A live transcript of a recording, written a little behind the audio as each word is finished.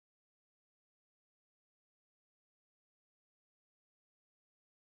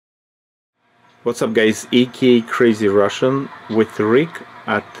What's up guys, aka Crazy Russian with Rick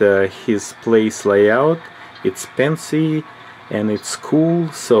at his place layout. It's fancy and it's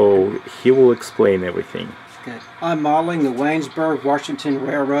cool, so he will explain everything. Okay. I'm modeling the Waynesburg Washington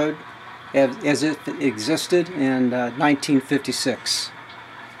Railroad as it existed in 1956.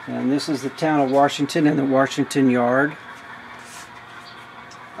 And this is the town of Washington and the Washington Yard.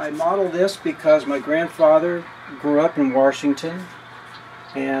 I modeled this because my grandfather grew up in Washington,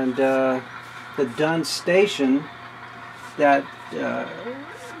 and the Dunn station that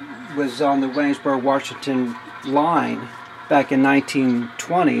was on the Waynesburg-Washington line back in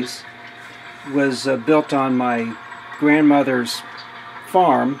 1920s was built on my grandmother's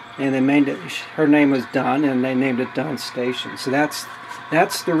farm, and they named it, her name was Dunn, and they named it Dunn Station. So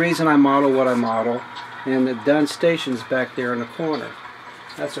that's the reason I model what I model, and the Dunn Station's back there in the corner.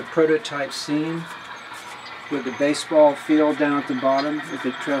 That's a prototype scene with the baseball field down at the bottom with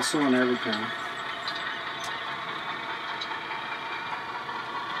the trestle and everything.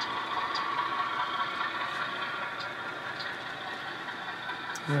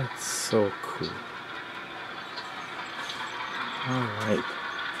 That's so cool. Alright.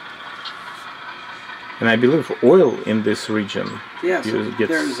 And I believe oil in this region. Yes,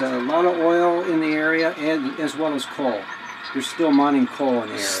 there's a lot of oil in the area, and as well as coal. They're still mining coal in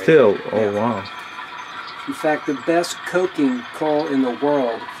the area. Still? Oh, yeah. Wow. In fact, the best coking coal in the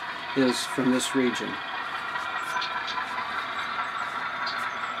world is from this region.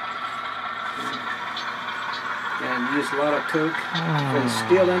 And use a lot of coke for the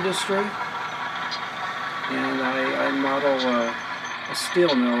steel industry. And I model a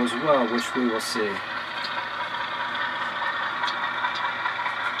steel mill as well, which we will see.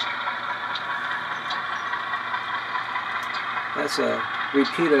 That's a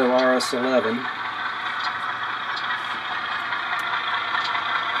repeat of RS-11.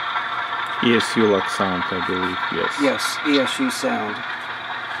 ESU like sound, I believe, yes. Yes, ESU sound.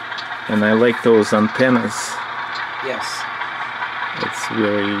 And I like those antennas. Yes. It's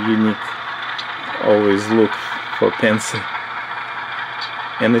very unique. Always look for Pennsy.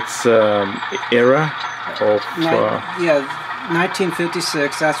 And it's era of... yeah,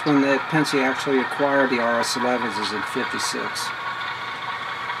 1956, that's when the Pennsy actually acquired the RS-11s, is in 56.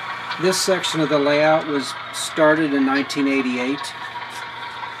 This section of the layout was started in 1988.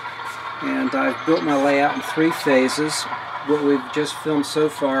 And I've built my layout in 3 phases. What we've just filmed so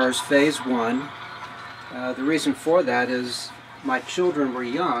far is phase 1. The reason for that is my children were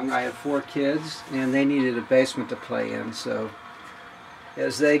young. I had 4 kids, and they needed a basement to play in. So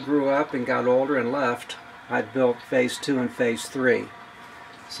as they grew up and got older and left, I built phase 2 and phase 3.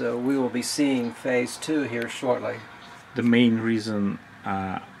 So we will be seeing phase 2 here shortly. The main reason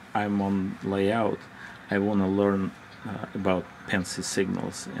I'm on layout, I want to learn about Pennsy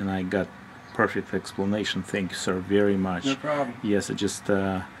signals, and I got perfect explanation. Thank you, sir, very much. No problem. Yes, it just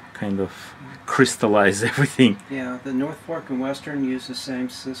kind of crystallize everything. Yeah, the North Fork and Western use the same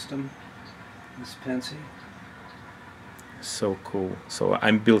system as Pennsy. So cool. So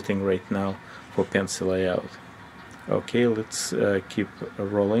I'm building right now for Pennsy layout. Okay, let's keep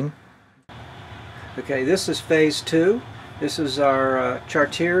rolling. Okay, this is phase 2. This is our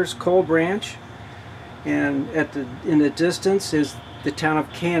Chartiers coal branch, and in the distance is the town of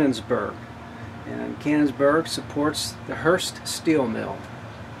Cannonsburg, and Cannonsburg supports the Hearst steel mill.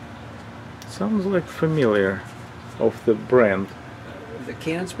 Sounds like familiar of the brand. The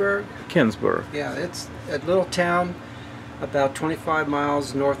Cannonsburg? Cannonsburg. Yeah, it's a little town about 25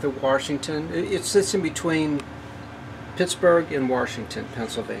 miles north of Washington. It sits in between Pittsburgh and Washington,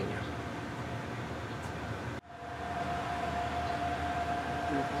 Pennsylvania.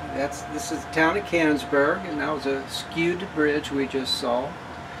 This is the town of Cannonsburg, and that was a skewed bridge we just saw.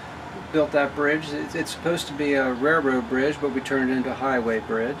 We built that bridge. It's supposed to be a railroad bridge, but we turned it into a highway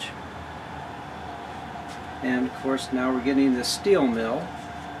bridge. And of course now we're getting the steel mill.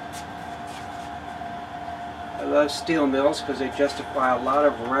 I love steel mills because they justify a lot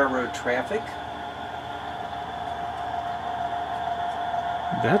of railroad traffic.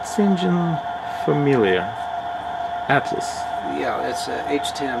 That's engine familiar. Atlas. Yeah, it's a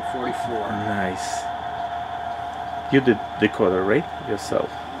H1044. Nice. You did decoder, right? Yourself?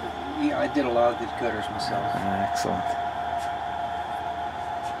 Yeah, I did a lot of the decoders myself. Excellent.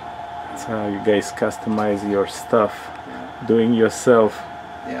 That's how you guys customize your stuff. Yeah. Doing yourself.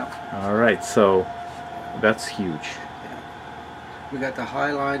 Yeah. Alright, so that's huge. Yeah. We got the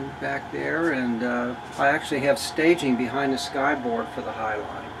high line back there, and I actually have staging behind the skyboard for the high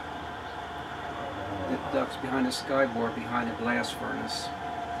line. It ducks behind the skyboard behind the blast furnace.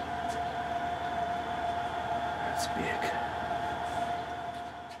 That's big.